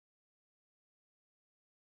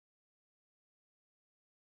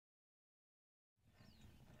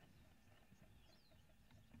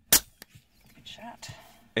shot.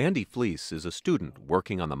 Andy Fleece is a student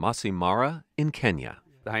working on the Maasai Mara in Kenya.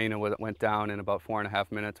 The hyena went down in about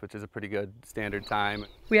 4.5 minutes, which is a pretty good standard time.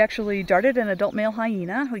 We actually darted an adult male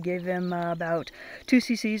hyena. We gave him about 2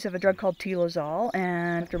 cc's of a drug called tilazol,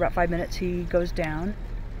 and after about 5 minutes he goes down.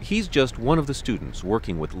 He's just one of the students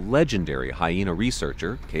working with legendary hyena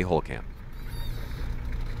researcher Kay Holekamp.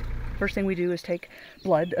 First thing we do is take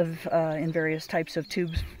blood in various types of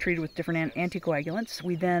tubes treated with different anticoagulants.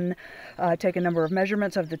 We then take a number of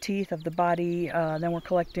measurements of the teeth, of the body. Then we're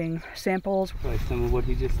collecting samples. Probably some of what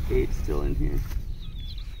he just ate still in here.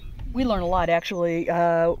 We learn a lot, actually.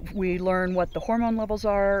 We learn what the hormone levels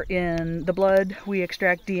are in the blood. We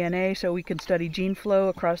extract DNA so we can study gene flow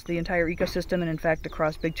across the entire ecosystem and, in fact,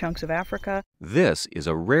 across big chunks of Africa. This is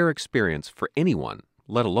a rare experience for anyone,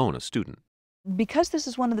 let alone a student. Because this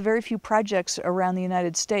is one of the very few projects around the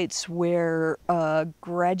United States where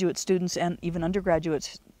graduate students and even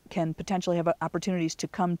undergraduates can potentially have opportunities to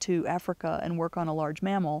come to Africa and work on a large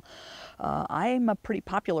mammal, I'm a pretty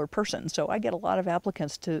popular person, so I get a lot of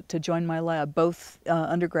applicants to join my lab, both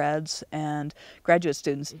undergrads and graduate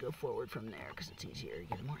students. Go forward from there because it's easier to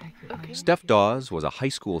get more accurate. Okay. Steph Dawes was a high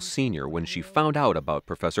school senior when she found out about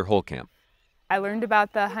Professor Holekamp. I learned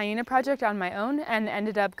about the hyena project on my own and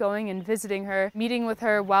ended up going and visiting her, meeting with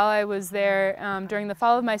her while I was there during the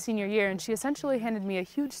fall of my senior year, and she essentially handed me a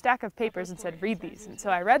huge stack of papers and said, read these. And so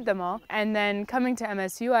I read them all, and then coming to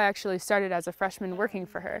MSU, I actually started as a freshman working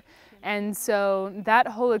for her. And so that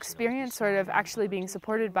whole experience, sort of actually being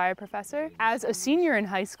supported by a professor, as a senior in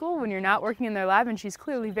high school when you're not working in their lab, and she's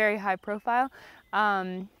clearly very high profile,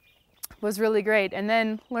 was really great. And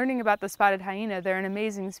then learning about the spotted hyena, they're an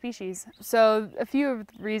amazing species. So a few of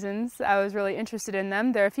the reasons I was really interested in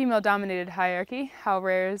them: they're a female-dominated hierarchy. How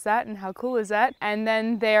rare is that and how cool is that? And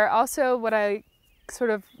then they're also what I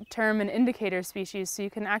sort of term an indicator species, so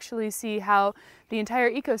you can actually see how the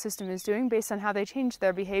entire ecosystem is doing based on how they change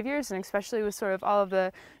their behaviors, and especially with sort of all of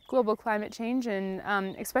the global climate change, and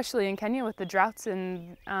especially in Kenya with the droughts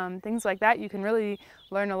and things like that, you can really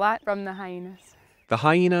learn a lot from the hyenas. The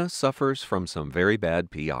hyena suffers from some very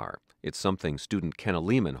bad PR. It's something student Kenna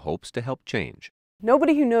Lehmann hopes to help change.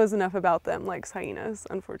 Nobody who knows enough about them likes hyenas,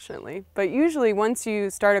 unfortunately. But usually once you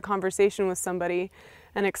start a conversation with somebody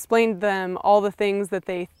and explain to them all the things that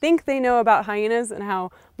they think they know about hyenas and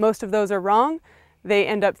how most of those are wrong, they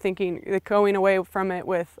end up going away from it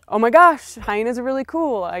with, oh my gosh, hyenas are really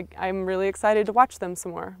cool. I'm really excited to watch them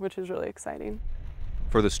some more, which is really exciting.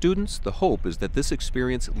 For the students, the hope is that this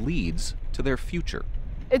experience leads to their future.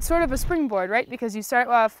 It's sort of a springboard, right? Because you start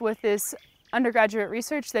off with this undergraduate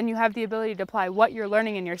research, then you have the ability to apply what you're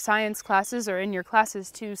learning in your science classes or in your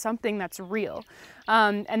classes to something that's real.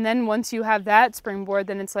 And then once you have that springboard,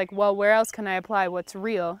 then it's like, well, where else can I apply what's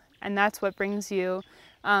real? And that's what brings you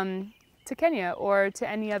to Kenya or to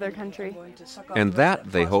any other country. And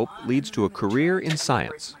that, they hope, leads to a career in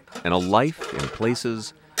science and a life in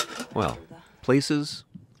places, well, places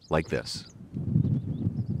like this.